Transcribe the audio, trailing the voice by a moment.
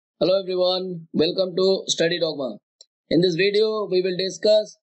Hello everyone, welcome to Studydogma. In this video, we will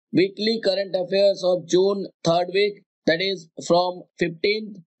discuss weekly current affairs of June 3rd week, that is from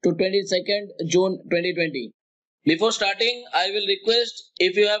 15th to 22nd June 2020. Before starting, I will request,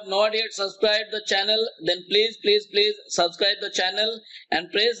 if you have not yet subscribed the channel, then please subscribe the channel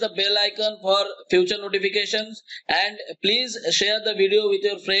and press the bell icon for future notifications, and please share the video with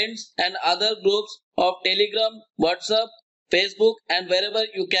your friends and other groups of Telegram, WhatsApp, Facebook and wherever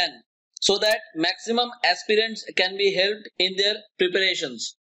you can, so that maximum aspirants can be helped in their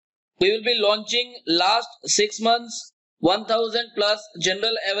preparations. We will be launching last 6 months 1000 plus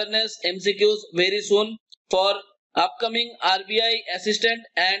general awareness MCQs very soon for upcoming RBI assistant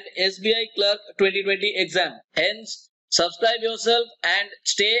and SBI clerk 2020 exam. Hence, subscribe yourself and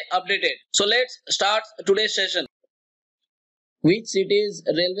stay updated. So let's start today's session. Which city's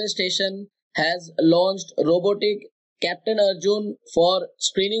railway station has launched robotic Captain Arjun for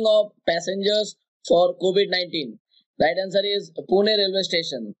screening of passengers for COVID-19? Right answer is Pune railway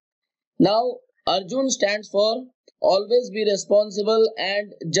station. Now, Arjun stands for always be responsible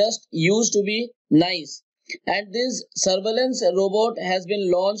and just used to be nice. And this surveillance robot has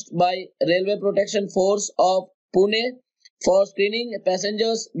been launched by Railway Protection Force of Pune for screening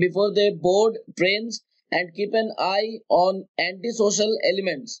passengers before they board trains and keep an eye on antisocial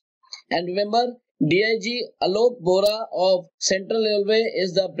elements. And remember, DIG Alok Bora of Central Railway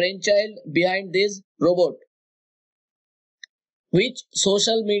is the brainchild behind this robot. Which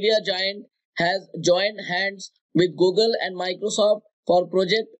social media giant has joined hands with Google and Microsoft for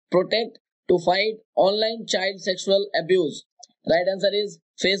Project Protect to fight online child sexual abuse? Right answer is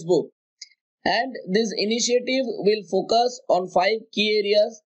Facebook. And this initiative will focus on 5 key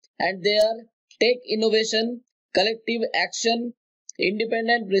areas, and they are tech innovation, collective action,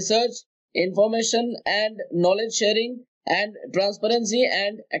 independent research, information and knowledge sharing, and transparency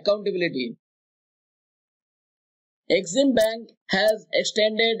and accountability. Exim Bank has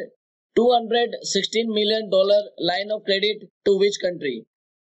extended $216 million line of credit to which country?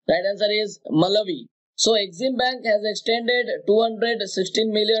 Right answer is Malawi. So Exim Bank has extended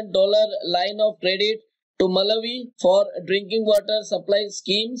 $216 million line of credit to Malawi for drinking water supply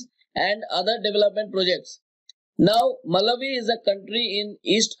schemes and other development projects. Now Malawi is a country in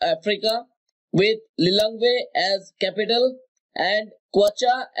East Africa with Lilongwe as capital and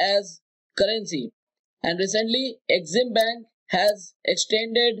Kwacha as currency. And recently, Exim Bank has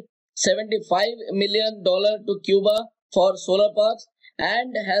extended $75 million to Cuba for solar parks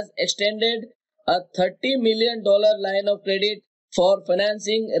and has extended a $30 million line of credit for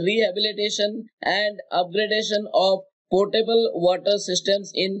financing rehabilitation and upgradation of potable water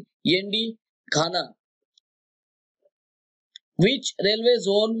systems in Yendi, Ghana. Which railway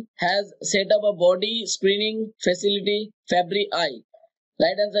zone has set up a body screening facility, Fabri-I?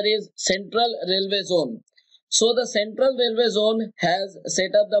 Right answer is Central Railway Zone. So the Central Railway Zone has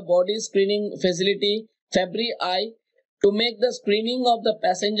set up the body screening facility Fabri-I to make the screening of the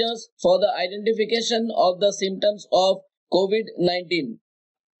passengers for the identification of the symptoms of COVID-19.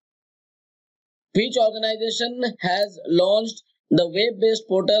 Which organization has launched the web-based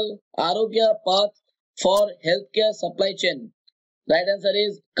portal Arogya Path for healthcare supply chain? Right answer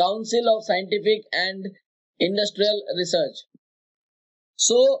is Council of Scientific and Industrial Research.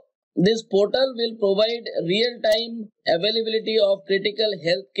 So, this portal will provide real-time availability of critical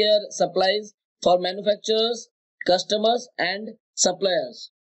healthcare supplies for manufacturers, customers and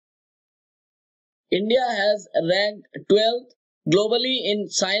suppliers. India has ranked 12th globally in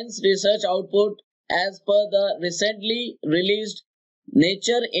science research output as per the recently released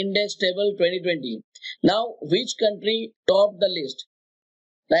Nature Index Table 2020. Now, which country topped the list?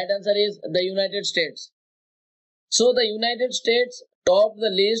 Right answer is the United States. So, the United States topped the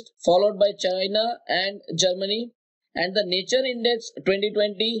list, followed by China and Germany, and the Nature Index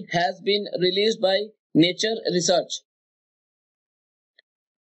 2020 has been released by Nature Research.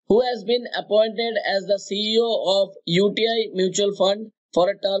 Who has been appointed as the CEO of UTI Mutual Fund for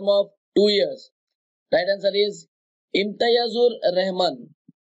a term of 2 years? Right answer is Imtiyazur Rahman.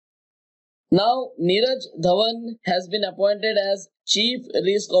 Now, Neeraj Dhawan has been appointed as Chief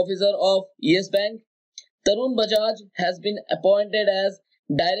Risk Officer of Yes Bank. Tarun Bajaj has been appointed as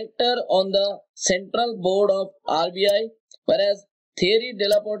Director on the Central Board of RBI, whereas Thierry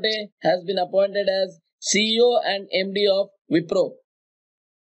Delaporte has been appointed as CEO and MD of Wipro.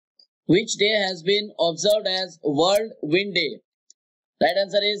 Which day has been observed as World Wind Day? Right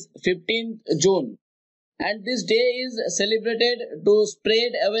answer is 15th June. And this day is celebrated to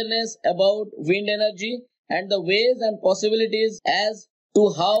spread awareness about wind energy and the ways and possibilities as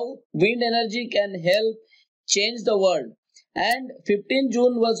to how wind energy can help change the world. And 15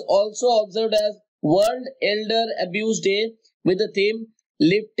 June was also observed as World Elder Abuse Day with the theme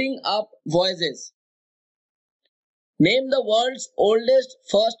Lifting Up Voices. Name the world's oldest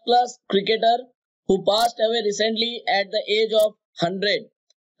first-class cricketer who passed away recently at the age of 100.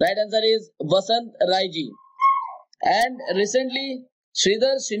 Right answer is Vasant Raiji. And recently,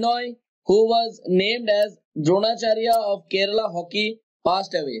 Sridhar Shinoy, who was named as Dronacharya of Kerala Hockey,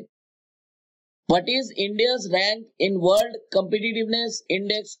 passed away. What is India's rank in World Competitiveness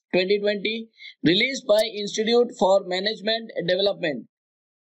Index 2020 released by Institute for Management Development?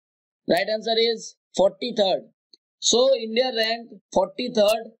 Right answer is 43rd. So India ranked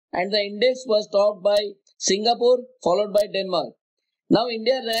 43rd and the index was topped by Singapore followed by Denmark. Now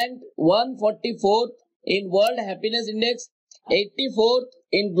India ranked 144th in World Happiness Index, 84th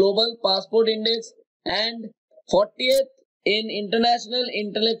in Global Passport Index and 40th in International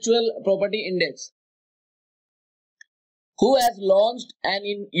Intellectual Property Index. Who has launched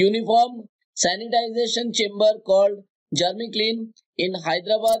an uniform sanitization chamber called GermiClean in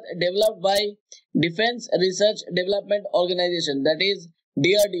Hyderabad, developed by Defense Research Development Organization, that is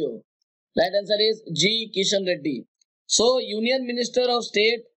DRDO. Right answer is G. Kishan Reddy. So, Union Minister of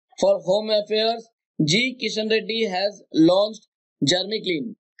State for Home Affairs G. Kishan Reddy has launched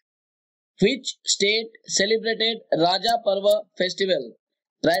GermiClean. Which state celebrated Raja Parva festival?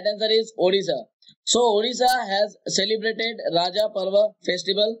 Right answer is Odisha. So Odisha has celebrated Raja Parva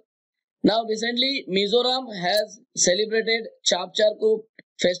festival. Now recently Mizoram has celebrated Chapcharku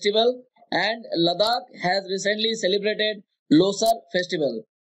festival and Ladakh has recently celebrated Losar festival.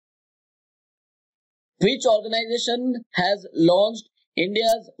 Which organization has launched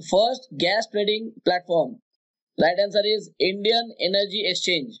India's first gas trading platform? Right answer is Indian Energy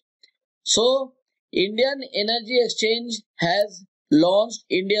Exchange. So, Indian Energy Exchange has launched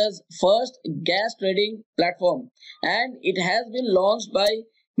India's first gas trading platform and it has been launched by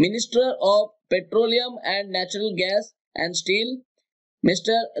Minister of Petroleum and Natural Gas and Steel,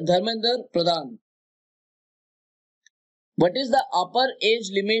 Mr. Dharmendra Pradhan. What is the upper age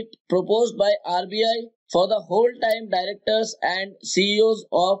limit proposed by RBI for the whole-time directors and CEOs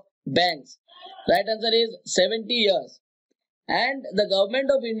of banks? Right answer is 70 years. And the government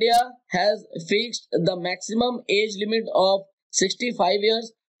of India has fixed the maximum age limit of 65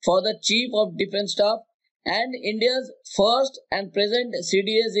 years for the Chief of Defence Staff, and India's first and present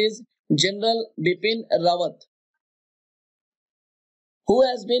CDS is General Bipin Rawat, who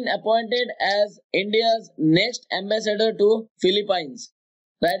has been appointed as India's next ambassador to Philippines.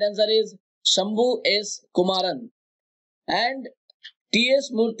 Right answer is Shambhu S. Kumaran. And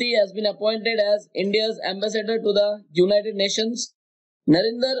T.S. Murthy has been appointed as India's ambassador to the United Nations.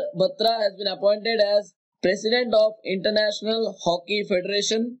 Narinder Batra has been appointed as President of International Hockey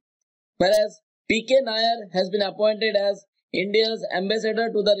Federation, whereas P.K. Nair has been appointed as India's ambassador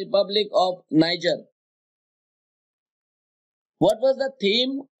to the Republic of Niger. What was the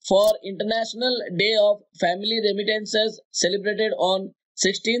theme for International Day of Family Remittances celebrated on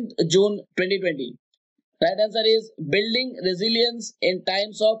 16th June 2020? Right answer is Building Resilience in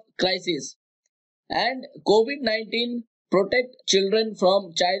Times of Crisis. And COVID-19 Protect Children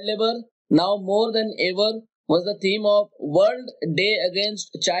from Child Labor now more than ever was the theme of World Day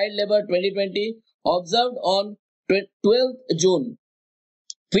Against Child Labor 2020 observed on 12th June.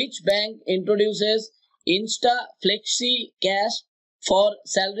 Which bank introduces Insta Flexi Cash for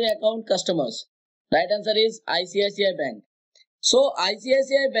salary account customers? Right answer is ICICI Bank. So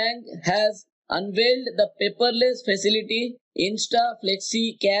ICICI Bank has unveiled the paperless facility Insta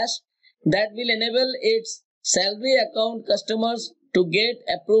Flexi Cash that will enable its salary account customers to get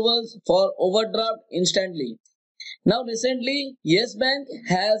approvals for overdraft instantly. Now recently, Yes Bank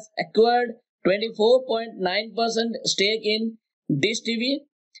has acquired 24.9% stake in Dish TV,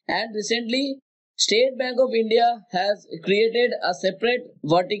 and recently State Bank of India has created a separate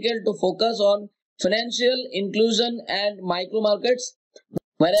vertical to focus on financial inclusion and micro markets,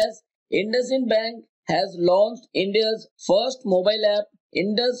 whereas IndusInd Bank has launched India's first mobile app,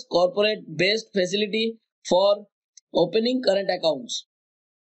 Indus Corporate Based Facility for opening current accounts.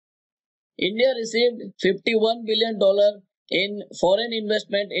 India received $51 billion in foreign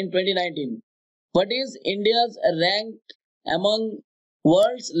investment in 2019. What is India's rank among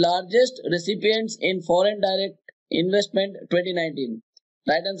world's largest recipients in foreign direct investment 2019?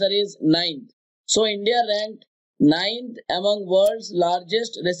 Right answer is 9th. So India ranked 9th among world's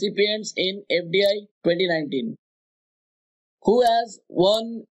largest recipients in FDI 2019. Who has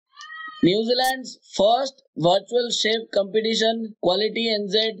won New Zealand's first virtual chef competition Quality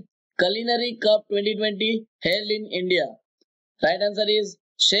NZ Culinary Cup 2020 held in India? Right answer is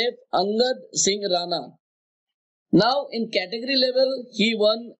Chef Angad Singh Rana. Now in category level, he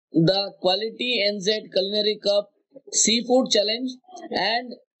won the Quality NZ Culinary Cup Seafood Challenge,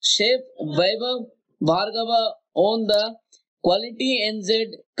 and Chef Vaibhav Bhargava won the Quality NZ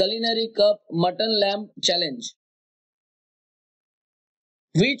Culinary Cup Mutton Lamb Challenge.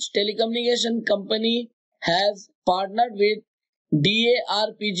 Which telecommunication company has partnered with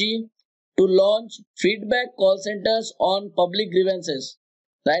DARPG to launch feedback call centers on public grievances?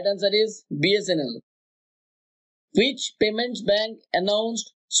 Right answer is BSNL. Which payments bank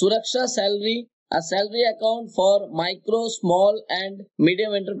announced Suraksha Salary, a salary account for micro, small and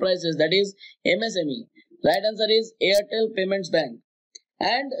medium enterprises, that is MSME? Right answer is Airtel Payments Bank.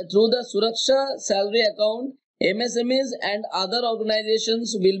 And through the Suraksha Salary account, MSMEs and other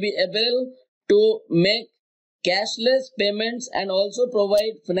organizations will be able to make cashless payments and also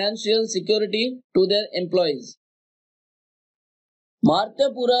provide financial security to their employees.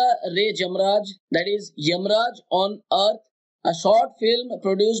 Martyapura Re Jamraj, that is Yamraj on Earth, a short film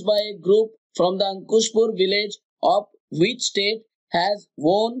produced by a group from the Ankushpur village of which state, has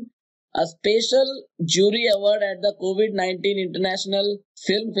won a special jury award at the COVID-19 International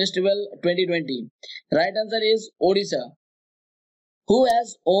Film Festival 2020. Right answer is Odisha. Who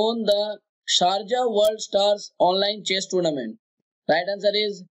has won the Sharjah World Stars online chess tournament? Right answer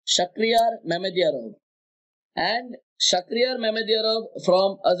is Shakhriyar Mamedyarov. And Shakhriyar Mamedyarov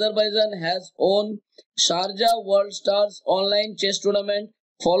from Azerbaijan has won Sharjah World Stars online chess tournament,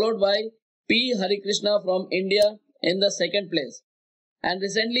 followed by P. Harikrishna from India in the second place. And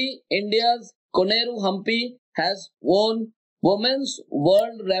recently, India's Koneru Hampi has won Women's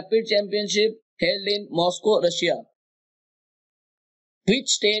World Rapid Championship held in Moscow, Russia. Which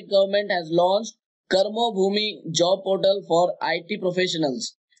state government has launched Karmo Bhumi job portal for IT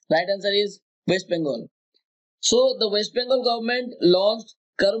professionals? Right answer is West Bengal. So the West Bengal government launched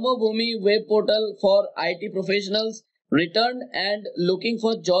Karmo Bhumi web portal for IT professionals returned and looking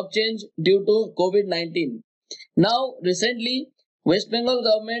for job change due to COVID-19. Now recently, West Bengal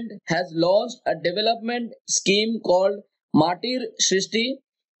government has launched a development scheme called Matir Shrishti,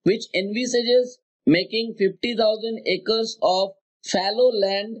 which envisages making 50,000 acres of fallow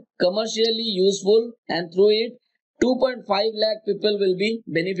land commercially useful, and through it 2.5 lakh people will be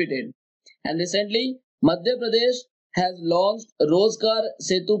benefited. And recently, Madhya Pradesh has launched Rozgar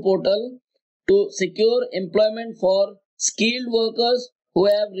Setu portal to secure employment for skilled workers who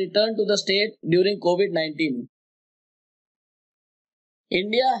have returned to the state during COVID-19.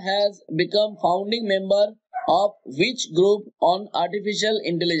 India has become founding member of which group on artificial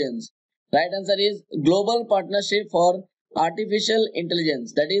intelligence? Right answer is Global Partnership for Artificial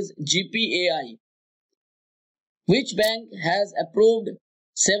Intelligence, that is GPAI. Which bank has approved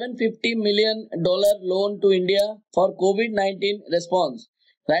 $750 million loan to India for COVID-19 response?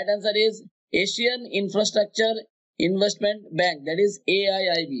 Right answer is Asian Infrastructure Investment Bank, that is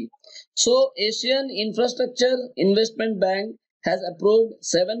AIIB. So Asian Infrastructure Investment Bank has approved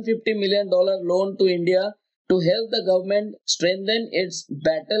 $750 million loan to India to help the government strengthen its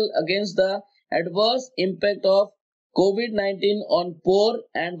battle against the adverse impact of COVID-19 on poor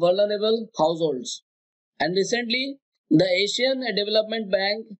and vulnerable households. And recently, the Asian Development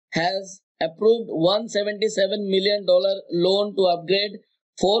Bank has approved $177 million loan to upgrade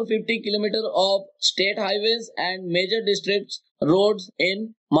 450 kilometers of state highways and major districts roads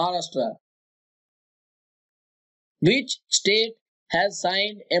in Maharashtra. Which state has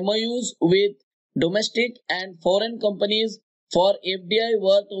signed MOUs with domestic and foreign companies for FDI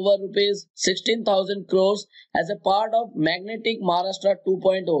worth over rupees 16,000 crores as a part of Magnetic Maharashtra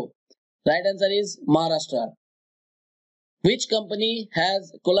 2.0? Right answer is Maharashtra. Which company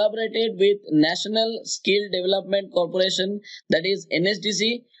has collaborated with National Skill Development Corporation, that is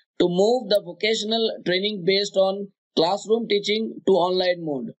NSDC, to move the vocational training based on classroom teaching to online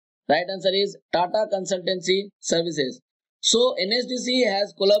mode? Right answer is Tata Consultancy Services. So NSDC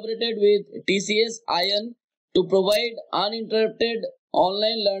has collaborated with TCS Iron to provide uninterrupted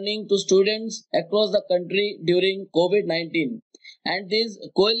online learning to students across the country during COVID-19. And this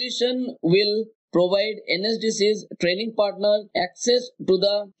coalition will provide NSDC's training partners access to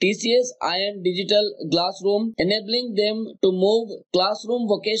the TCS Iron Digital Classroom, enabling them to move classroom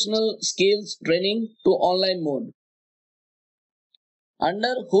vocational skills training to online mode.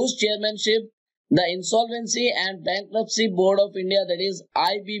 Under whose chairmanship the Insolvency and Bankruptcy Board of India, that is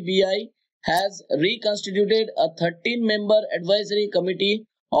IBBI, has reconstituted a 13-member advisory committee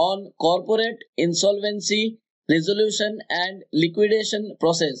on corporate insolvency resolution and liquidation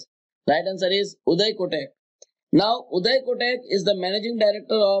process? Right answer is Uday Kotak. Now, Uday Kotak is the managing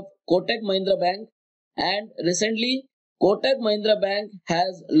director of Kotak Mahindra Bank, and recently Kotak Mahindra Bank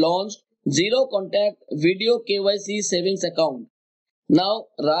has launched zero contact video KYC savings account. Now,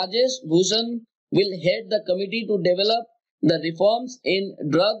 Rajesh Bhushan will head the committee to develop the reforms in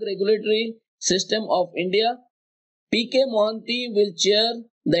drug regulatory system of India. P.K. Mohanty will chair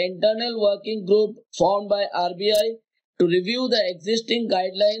the internal working group formed by RBI to review the existing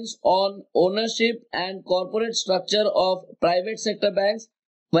guidelines on ownership and corporate structure of private sector banks,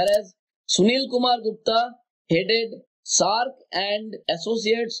 whereas Sunil Kumar Gupta, headed Sark and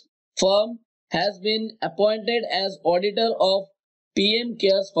Associates firm, has been appointed as auditor of PM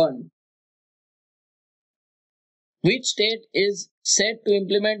CARES Fund. Which state is set to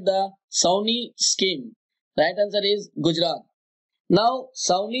implement the Sauni scheme? Right answer is Gujarat. Now,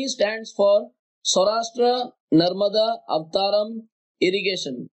 Sauni stands for Saurashtra Narmada Avtaram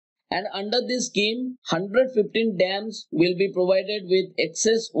Irrigation. And under this scheme, 115 dams will be provided with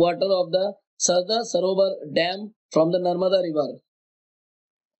excess water of the Sardar Sarovar Dam from the Narmada River.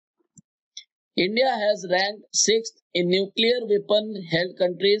 India has ranked 6th in nuclear weapon held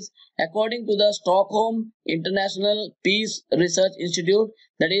countries according to the Stockholm International Peace Research Institute,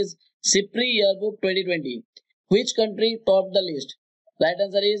 that is SIPRI Yearbook 2020. Which country topped the list? Right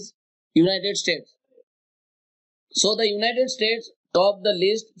answer is United States. So the United States topped the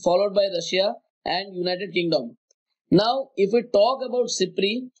list, followed by Russia and United Kingdom. Now, if we talk about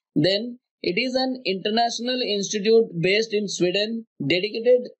SIPRI, then it is an international institute based in Sweden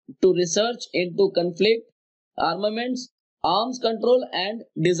dedicated to research into conflict, armaments, arms control and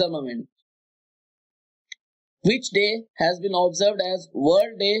disarmament. Which day has been observed as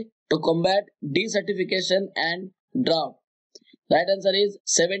World Day to combat desertification and drought? Right answer is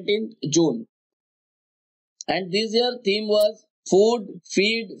 17th June. And this year theme was food,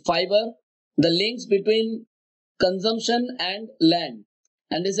 feed, fiber, the links between consumption and land.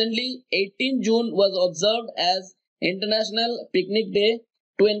 And recently 18 June was observed as International Picnic Day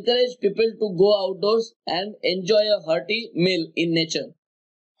to encourage people to go outdoors and enjoy a hearty meal in nature.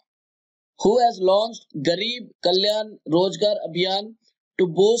 Who has launched Garib Kalyan Rozgar Abhiyan to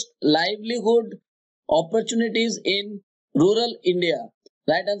boost livelihood opportunities in rural India?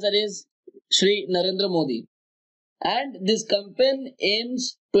 Right answer is Shri Narendra Modi. And this campaign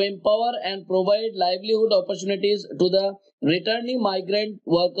aims to empower and provide livelihood opportunities to the returning migrant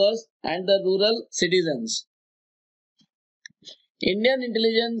workers and the rural citizens. Indian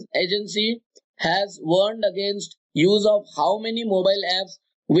Intelligence Agency has warned against use of how many mobile apps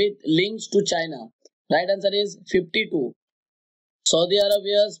with links to China? Right answer is 52. Saudi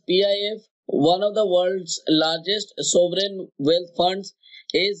Arabia's PIF, one of the world's largest sovereign wealth funds,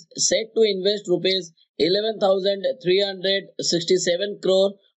 is set to invest rupees 11,367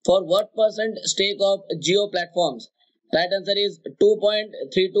 crore for what percent stake of Geo platforms? Right answer is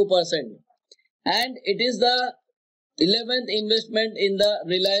 2.32%. And it is the 11th investment in the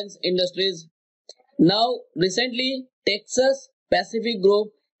Reliance Industries. Now, recently, Texas Pacific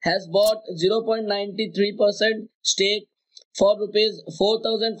Group has bought 0.93% stake for rupees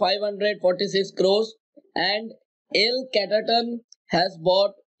 4,546 crores and L Catterton has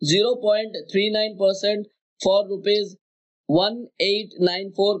bought 0.39% for rupees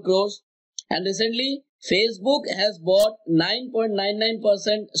 1894 crores, and recently Facebook has bought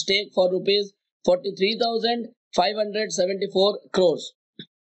 9.99% stake for rupees 43,574 crores.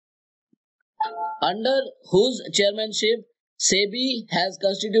 Under whose chairmanship SEBI has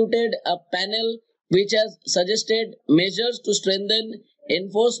constituted a panel which has suggested measures to strengthen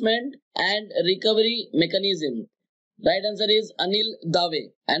enforcement and recovery mechanism. Right answer is Anil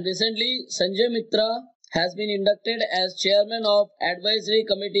Dave. And recently Sanjay Mitra has been inducted as chairman of advisory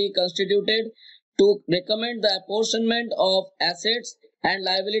committee constituted to recommend the apportionment of assets and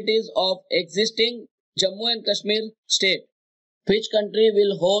liabilities of existing Jammu and Kashmir state. Which country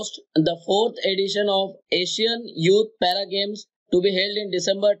will host the 4th edition of Asian Youth Para Games to be held in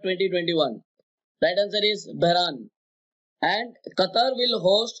December 2021? Right answer is Bahrain. And Qatar will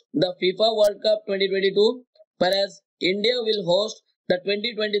host the FIFA World Cup 2022, whereas India will host the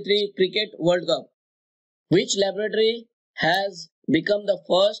 2023 Cricket World Cup. Which laboratory has become the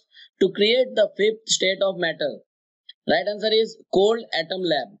first to create the 5th state of matter? Right answer is Cold Atom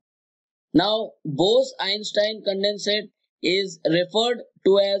Lab. Now, Bose-Einstein condensate is referred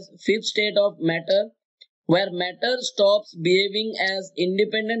to as 5th state of matter, where matter stops behaving as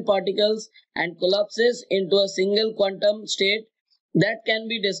independent particles and collapses into a single quantum state that can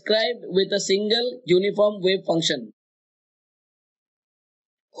be described with a single uniform wave function.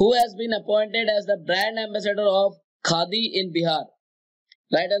 Who has been appointed as the brand ambassador of Khadi in Bihar?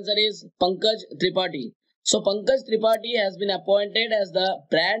 Right answer is Pankaj Tripathi. So Pankaj Tripathi has been appointed as the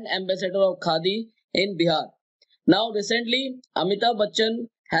brand ambassador of Khadi in Bihar. Now recently Amitabh Bachchan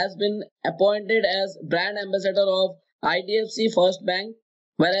has been appointed as brand ambassador of IDFC First Bank,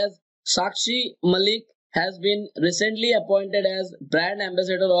 whereas Sakshi Malik has been recently appointed as brand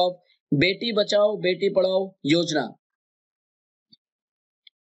ambassador of Beti Bachao Beti Padhao Yojana.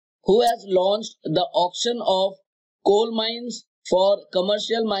 Who has launched the auction of coal mines for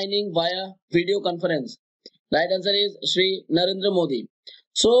commercial mining via video conference? Right answer is Shri Narendra Modi.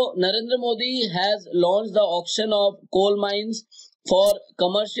 So Narendra Modi has launched the auction of coal mines for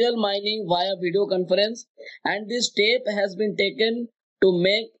commercial mining via video conference, and this step has been taken to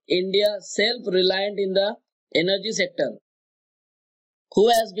make India self-reliant in the energy sector. Who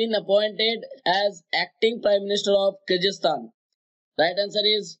has been appointed as acting Prime Minister of Kyrgyzstan? Right answer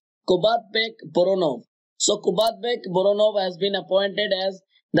is Kubatbek Boronov. So Kubatbek Boronov has been appointed as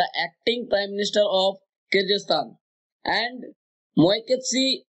the acting Prime Minister of Kyrgyzstan, and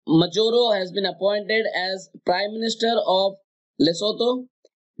Moeketsi Majoro has been appointed as Prime Minister of Lesotho.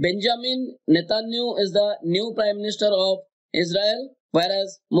 Benjamin Netanyahu is the new Prime Minister of Israel,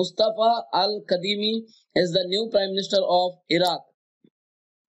 whereas Mustafa Al-Kadhimi is the new Prime Minister of Iraq.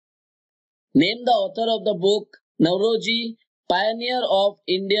 Name the author of the book Nauroji, Pioneer of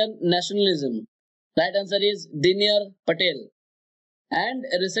Indian Nationalism. Right answer is Dinyar Patel. And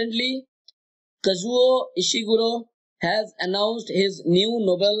recently, Kazuo Ishiguro has announced his new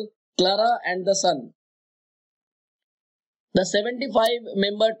novel Clara and the Sun. The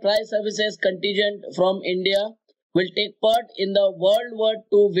 75-member Tri-Services contingent from India will take part in the World War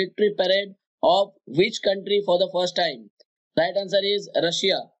II Victory Parade of which country for the first time? Right answer is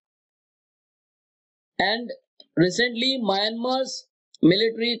Russia. And recently, Myanmar's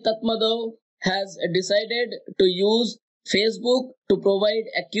military Tatmadaw has decided to use Facebook to provide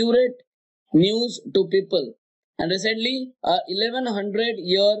accurate news to people. And recently, a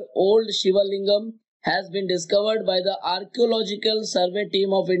 1100-year-old Shiva Lingam has been discovered by the Archaeological Survey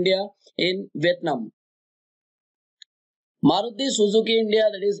Team of India in Vietnam. Maruti Suzuki India,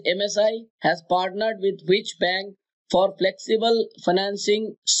 that is MSI, has partnered with which bank for flexible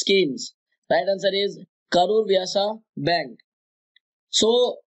financing schemes? Right answer is Karur Vyasa Bank.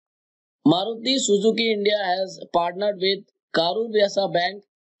 So, Maruti Suzuki India has partnered with Karur Vyasa Bank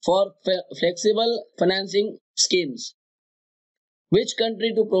for flexible financing schemes. Which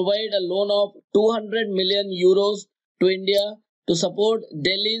country to provide a loan of 200 million euros to India to support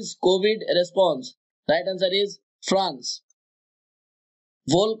Delhi's COVID response? Right answer is France.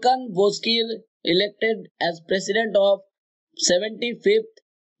 Volkan Bozkir elected as president of 75th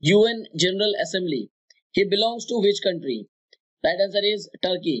UN General Assembly. He belongs to which country? Right answer is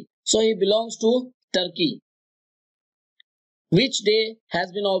Turkey. So he belongs to Turkey. Which day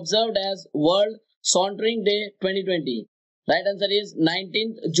has been observed as World Sauntering Day 2020? Right answer is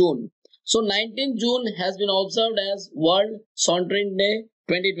 19th June. So 19th June has been observed as World Sauntering Day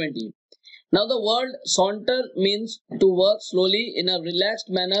 2020. Now the word saunter means to work slowly in a relaxed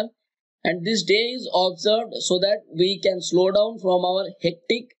manner, and this day is observed so that we can slow down from our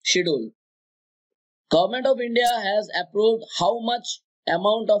hectic schedule. Government of India has approved how much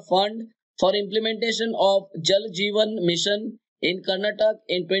amount of fund for implementation of Jal Jeevan Mission in Karnataka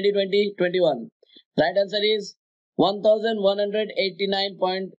in 2020-21? Right answer is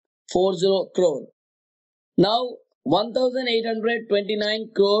 1189.40 crore. Now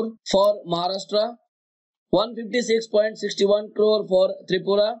 1829 crore for Maharashtra, 156.61 crore for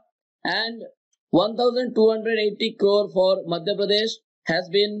Tripura, and 1280 crore for Madhya Pradesh has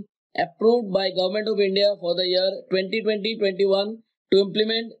been approved by Government of India for the year 2020-21 to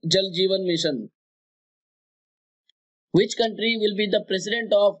implement Jal Jeevan Mission. Which country will be the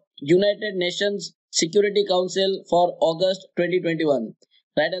President of United Nations Security Council for August 2021?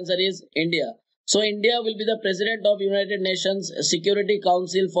 Right answer is India. So India will be the President of United Nations Security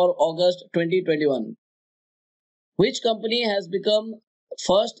Council for August 2021. Which company has become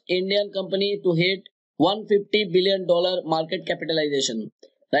first Indian company to hit $150 billion market capitalization?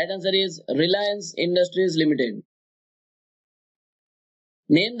 Right answer is Reliance Industries Limited.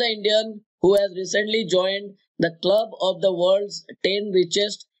 Name the Indian who has recently joined the club of the world's 10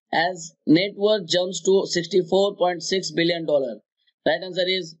 richest as net worth jumps to $64.6 billion. Right answer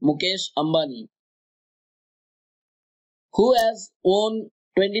is Mukesh Ambani. Who has won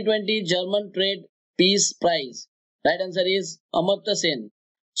 2020 German Trade Peace Prize? Right answer is Amartya Sen.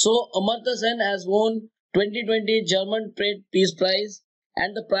 So Amartya Sen has won 2020 German Trade Peace Prize,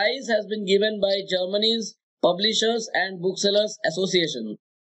 and the prize has been given by Germany's Publishers and Booksellers Association.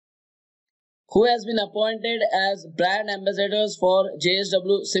 Who has been appointed as brand ambassadors for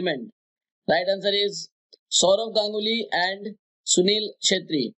JSW Cement? Right answer is Saurav Ganguly and Sunil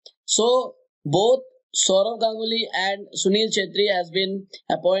Shetty. So both Saurav Ganguly and Sunil Chetri has been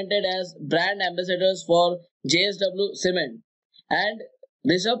appointed as brand ambassadors for JSW Cement, and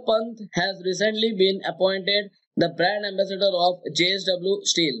Rishabh Pant has recently been appointed the brand ambassador of JSW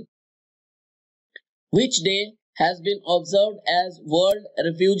Steel. Which day has been observed as World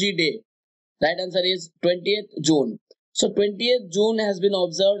Refugee Day? Right answer is 20th June. So 20th June has been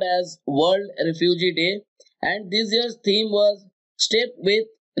observed as World Refugee Day, and this year's theme was Step with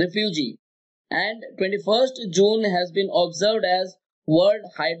Refugee. And 21st June has been observed as World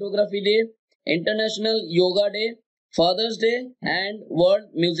Hydrography Day, International Yoga Day, Father's Day, and World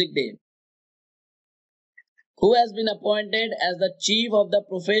Music Day. Who has been appointed as the Chief of the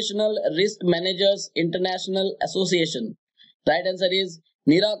Professional Risk Managers International Association? Right answer is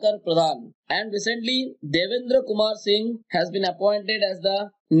Nirakar Pradhan. And recently, Devendra Kumar Singh has been appointed as the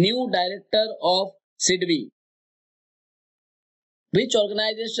new director of SIDBI. Which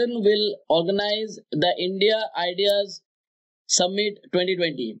organization will organize the India Ideas Summit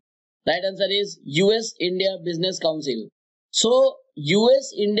 2020? Right answer is US India Business Council. So,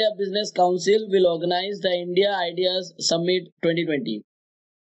 US India Business Council will organize the India Ideas Summit 2020.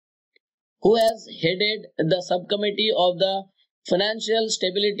 Who has headed the subcommittee of the Financial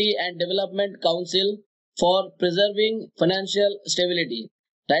Stability and Development Council for preserving financial stability?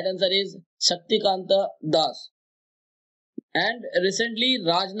 Right answer is Shaktikanta Das. And recently,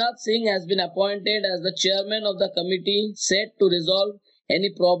 Rajnath Singh has been appointed as the chairman of the committee set to resolve any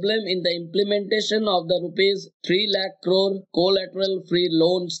problem in the implementation of the rupees 3 lakh crore collateral free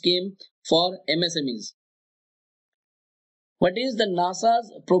loan scheme for MSMEs. What is the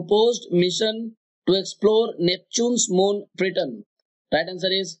NASA's proposed mission to explore Neptune's moon Triton? Right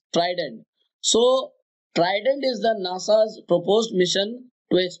answer is Trident. So, Trident is the NASA's proposed mission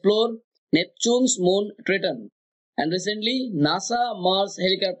to explore Neptune's moon Triton. And recently, NASA Mars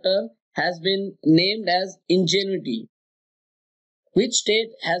helicopter has been named as Ingenuity. Which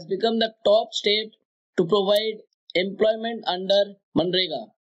state has become the top state to provide employment under Manrega?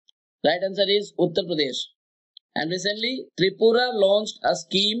 Right answer is Uttar Pradesh. And recently, Tripura launched a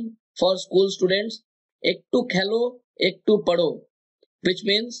scheme for school students, Ek to Khelo, Ek to Pado, which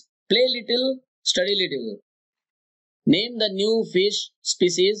means play little, study little. Name the new fish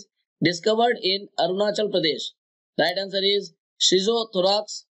species discovered in Arunachal Pradesh. Right answer is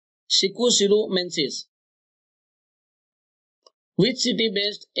Schizothorax shikusirumensis. Which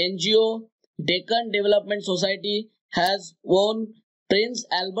city-based NGO Deccan Development Society has won Prince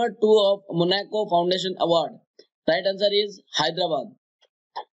Albert II of Monaco Foundation Award? Right answer is Hyderabad.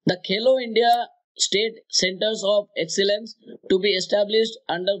 The Khelo India State Centers of Excellence to be established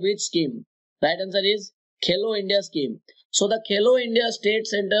under which scheme? Right answer is Khelo India scheme. So the Khelo India State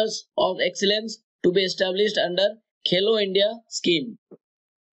Centers of Excellence to be established under Khelo India scheme.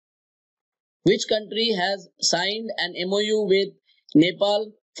 Which country has signed an MOU with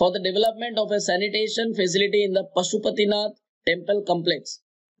Nepal for the development of a sanitation facility in the Pashupatinath temple complex?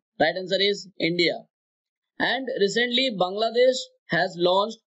 Right answer is India. And recently, Bangladesh has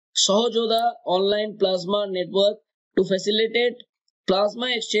launched Sahojoda online plasma network to facilitate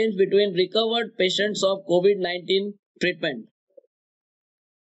plasma exchange between recovered patients of COVID-19 treatment.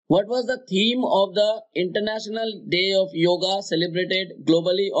 What was the theme of the International Day of Yoga celebrated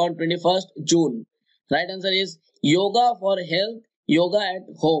globally on 21st June? Right answer is Yoga for Health, Yoga at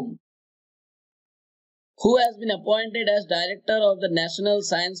Home. Who has been appointed as Director of the National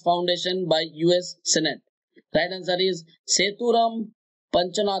Science Foundation by US Senate? Right answer is Sethuram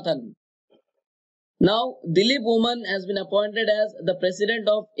Panchanathan. Now, Dilip Woman has been appointed as the President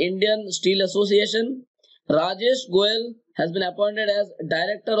of Indian Steel Association. Rajesh Goel has been appointed as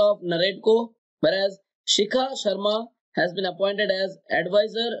Director of Naredco, whereas Shikha Sharma has been appointed as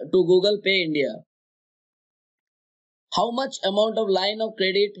Advisor to Google Pay India. How much amount of line of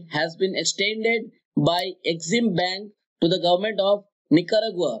credit has been extended by Exim Bank to the government of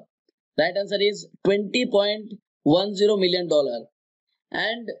Nicaragua? Right answer is $20.10 million.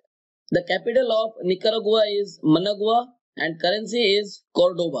 And the capital of Nicaragua is Managua and currency is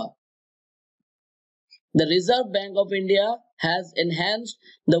Cordoba. The Reserve Bank of India has enhanced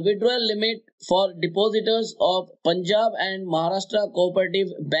the withdrawal limit for depositors of Punjab and Maharashtra Cooperative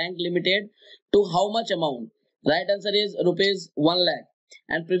Bank Limited to how much amount? Right answer is rupees 1 lakh.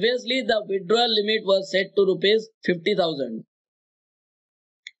 And previously the withdrawal limit was set to rupees 50,000.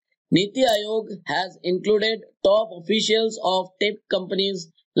 Niti Aayog has included top officials of tech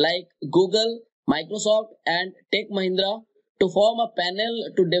companies like Google, Microsoft and Tech Mahindra to form a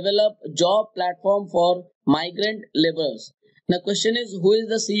panel to develop job platform for migrant laborers. The question is, who is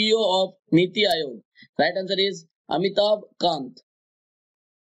the CEO of Niti Aayog? Right answer is Amitabh Kant.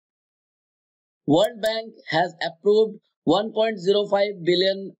 World Bank has approved $1.05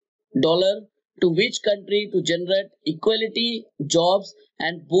 billion to which country to generate equality, jobs,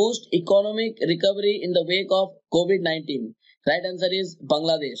 and boost economic recovery in the wake of COVID-19? Right answer is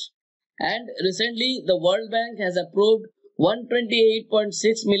Bangladesh. And recently, the World Bank has approved $128.6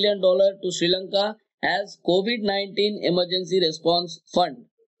 million to Sri Lanka as COVID-19 Emergency Response Fund.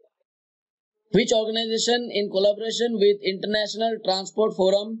 Which organization, in collaboration with International Transport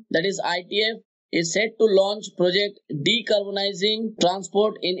Forum, that is ITF, is set to launch project Decarbonizing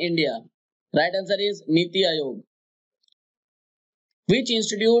Transport in India? Right answer is Niti Aayog. Which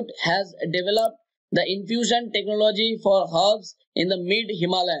institute has developed the infusion technology for herbs in the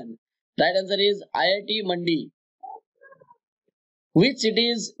mid-Himalayan? Right answer is IIT Mandi. Which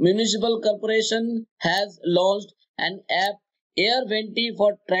city's municipal corporation has launched an app Air Venti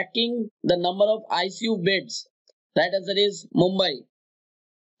for tracking the number of ICU beds? Right answer is Mumbai.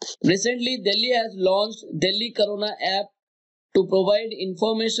 Recently, Delhi has launched Delhi Corona app to provide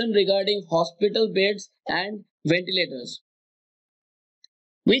information regarding hospital beds and ventilators.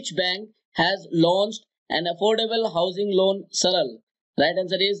 Which bank has launched an affordable housing loan Saral? Right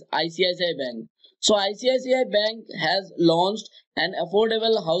answer is ICICI Bank. So ICICI Bank has launched an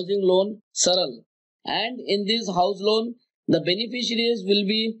affordable housing loan Saral. And in this house loan, the beneficiaries will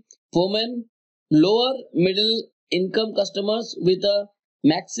be women, lower middle income customers with a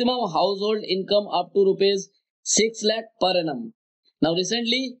maximum household income up to rupees 6 lakh per annum. Now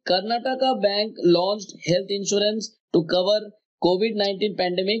recently, Karnataka Bank launched health insurance to cover COVID-19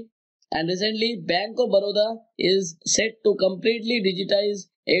 pandemic, and recently Bank of Baroda is set to completely digitize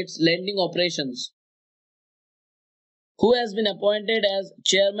its lending operations. Who has been appointed as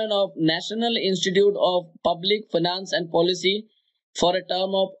chairman of National Institute of Public Finance and Policy for a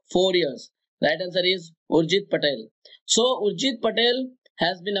term of 4 years? Right answer is Urjit Patel. So Urjit Patel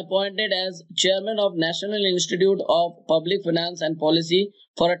has been appointed as chairman of National Institute of Public Finance and Policy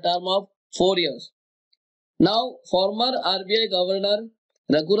for a term of 4 years. Now, former RBI Governor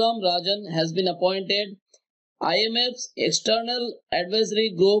Raghuram Rajan has been appointed IMF's external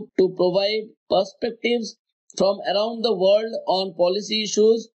advisory group to provide perspectives from around the world on policy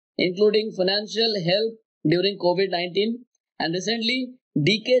issues, including financial help during COVID-19. And recently,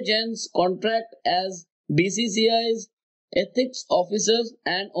 DK Jain's contract as BCCI's ethics officers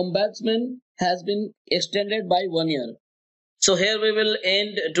and ombudsman has been extended by 1 year. So here we will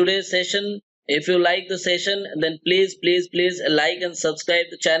end today's session. If you like the session, then please like and subscribe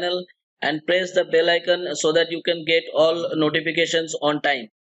the channel and press the bell icon so that you can get all notifications on time.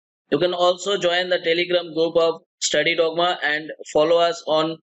 You can also join the Telegram group of Study Dogma and follow us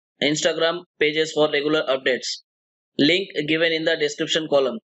on Instagram pages for regular updates. Link given in the description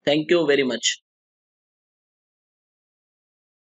column. Thank you very much.